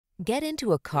Get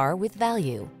into a car with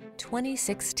value.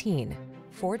 2016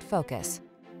 Ford Focus.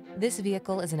 This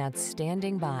vehicle is an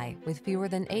outstanding buy with fewer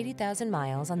than 80,000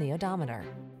 miles on the odometer.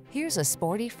 Here's a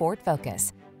sporty Ford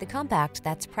Focus, the compact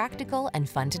that's practical and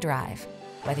fun to drive.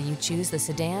 Whether you choose the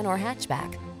sedan or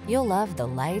hatchback, you'll love the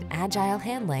light, agile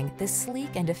handling this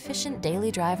sleek and efficient daily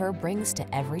driver brings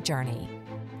to every journey.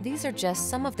 These are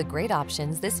just some of the great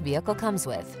options this vehicle comes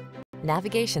with: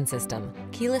 navigation system,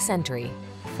 keyless entry,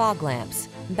 fog lamps,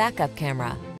 backup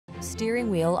camera, steering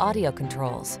wheel audio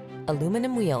controls,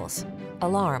 aluminum wheels,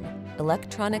 alarm,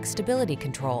 electronic stability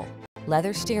control,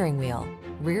 leather steering wheel,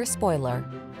 rear spoiler.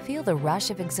 Feel the rush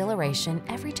of exhilaration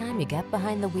every time you get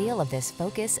behind the wheel of this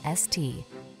Focus ST.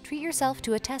 Treat yourself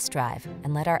to a test drive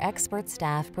and let our expert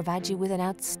staff provide you with an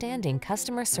outstanding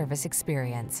customer service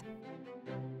experience.